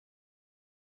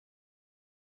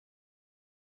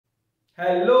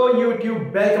Hello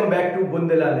YouTube, welcome back to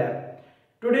Bundela Lab.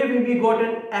 Today we got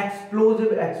an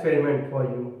explosive experiment for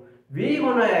you. We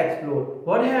gonna explore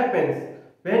what happens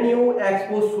when you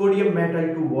expose sodium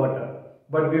metal to water.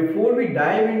 But before we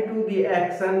dive into the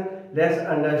action, let's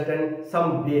understand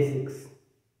some basics.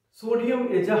 Sodium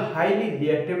is a highly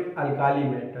reactive alkali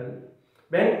metal.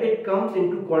 When it comes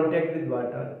into contact with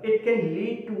water, it can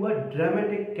lead to a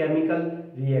dramatic chemical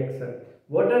reaction.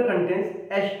 Water contains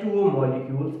H2O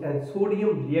molecules and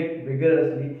sodium react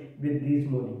vigorously with these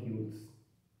molecules.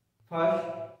 First,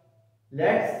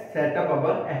 let's set up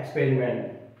our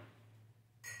experiment.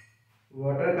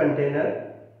 Water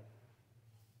container,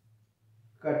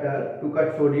 cutter to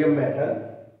cut sodium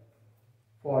metal,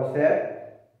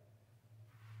 forceps,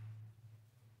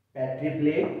 battery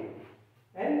plate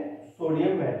and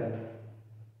sodium metal.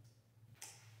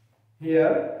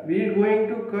 Here we are going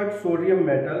to cut sodium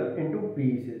metal into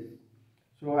pieces.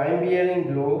 So I am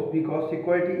wearing gloves because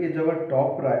security is our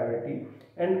top priority,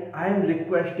 and I am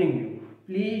requesting you,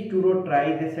 please do not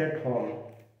try this at home.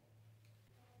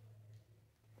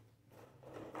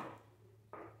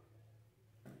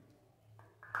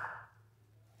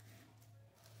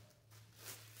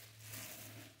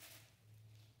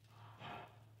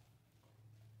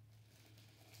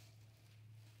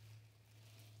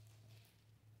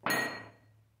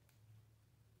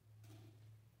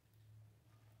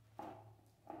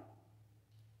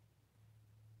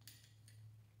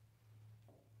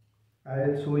 I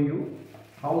will show you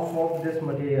how soft this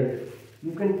material is.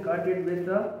 You can cut it with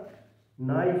a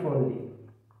knife only.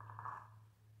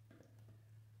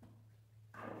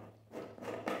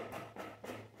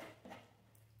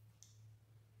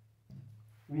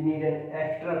 We need an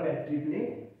extra battery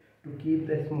plate to keep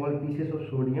the small pieces of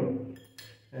sodium,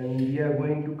 and we are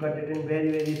going to cut it in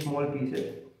very small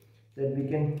pieces that we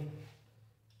can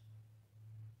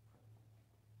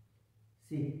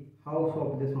see how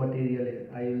soft this material is.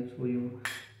 I will show you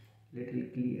little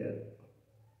clear.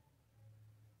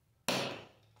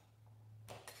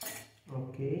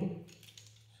 Okay,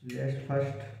 so let's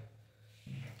first,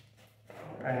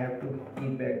 I have to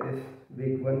keep back this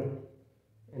big one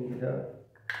in the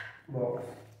box.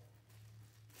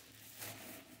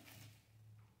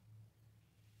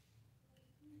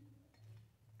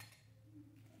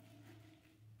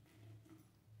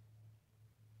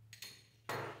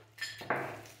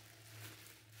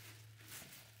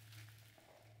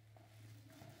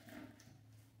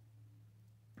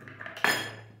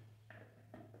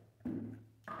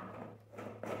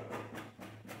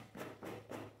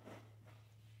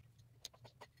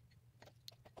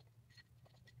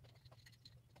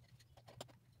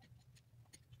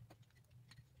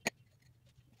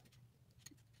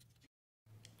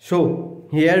 So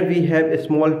here we have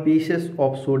small pieces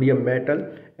of sodium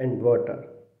metal and water.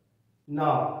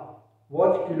 Now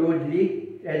watch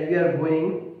closely as we are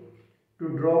going to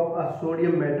drop a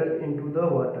sodium metal into the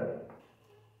water.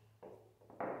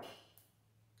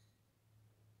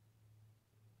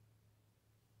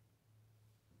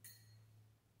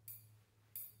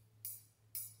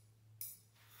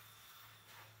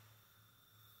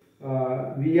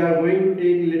 We are going to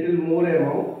take little more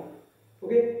amount.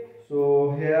 Okay.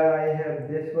 So here I have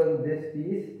this one, this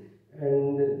piece,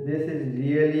 and this is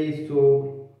really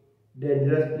so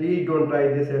dangerous. Please don't try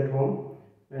this at home.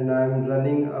 And I am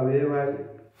running away while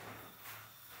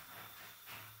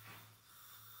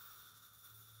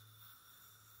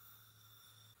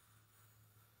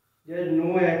there is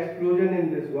no explosion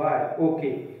in this. Why?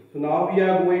 Okay. So now we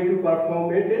are going to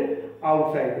perform it in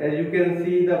outside. As you can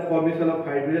see the formation of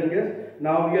hydrogen gas.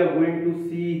 Now we are going to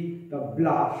see the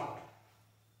blast.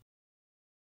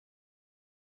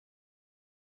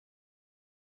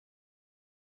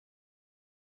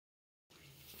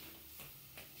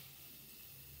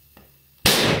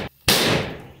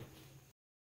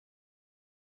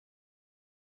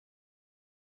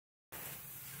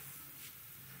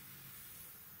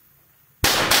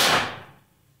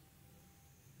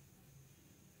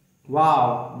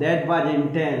 Wow, that was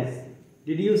intense.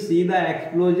 Did you see the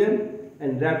explosion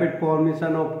and rapid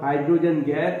formation of hydrogen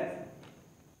gas?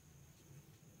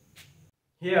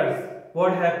 Here's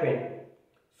what happened.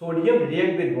 Sodium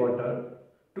reacts with water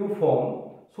to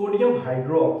form sodium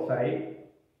hydroxide,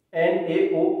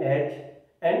 NaOH,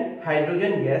 and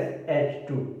hydrogen gas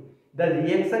H2. The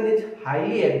reaction is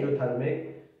highly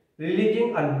exothermic,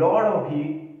 releasing a lot of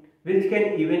heat which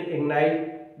can even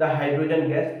ignite the hydrogen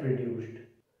gas produced.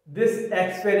 This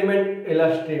experiment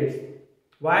illustrates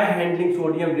why handling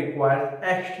sodium requires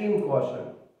extreme caution.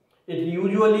 It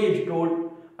usually is stored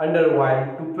under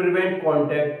oil to prevent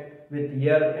contact with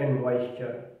air and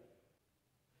moisture.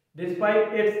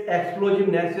 Despite its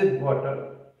explosiveness with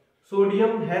water,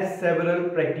 sodium has several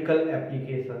practical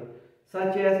applications,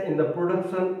 such as in the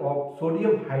production of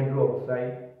sodium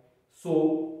hydroxide,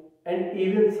 soap, and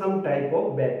even some type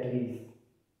of batteries.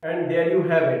 And there you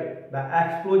have it, the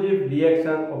explosive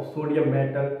reaction of sodium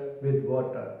metal with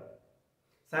water.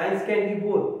 Science can be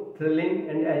both thrilling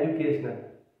and educational.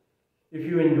 If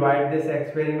you enjoyed this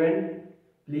experiment,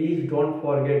 please don't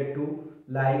forget to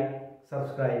like,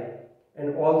 subscribe,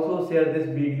 and also share this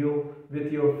video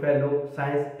with your fellow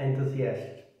science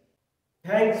enthusiasts.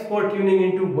 Thanks for tuning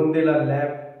into Bundela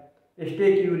Lab.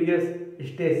 Stay curious,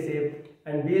 stay safe,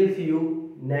 and we'll see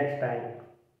you next time.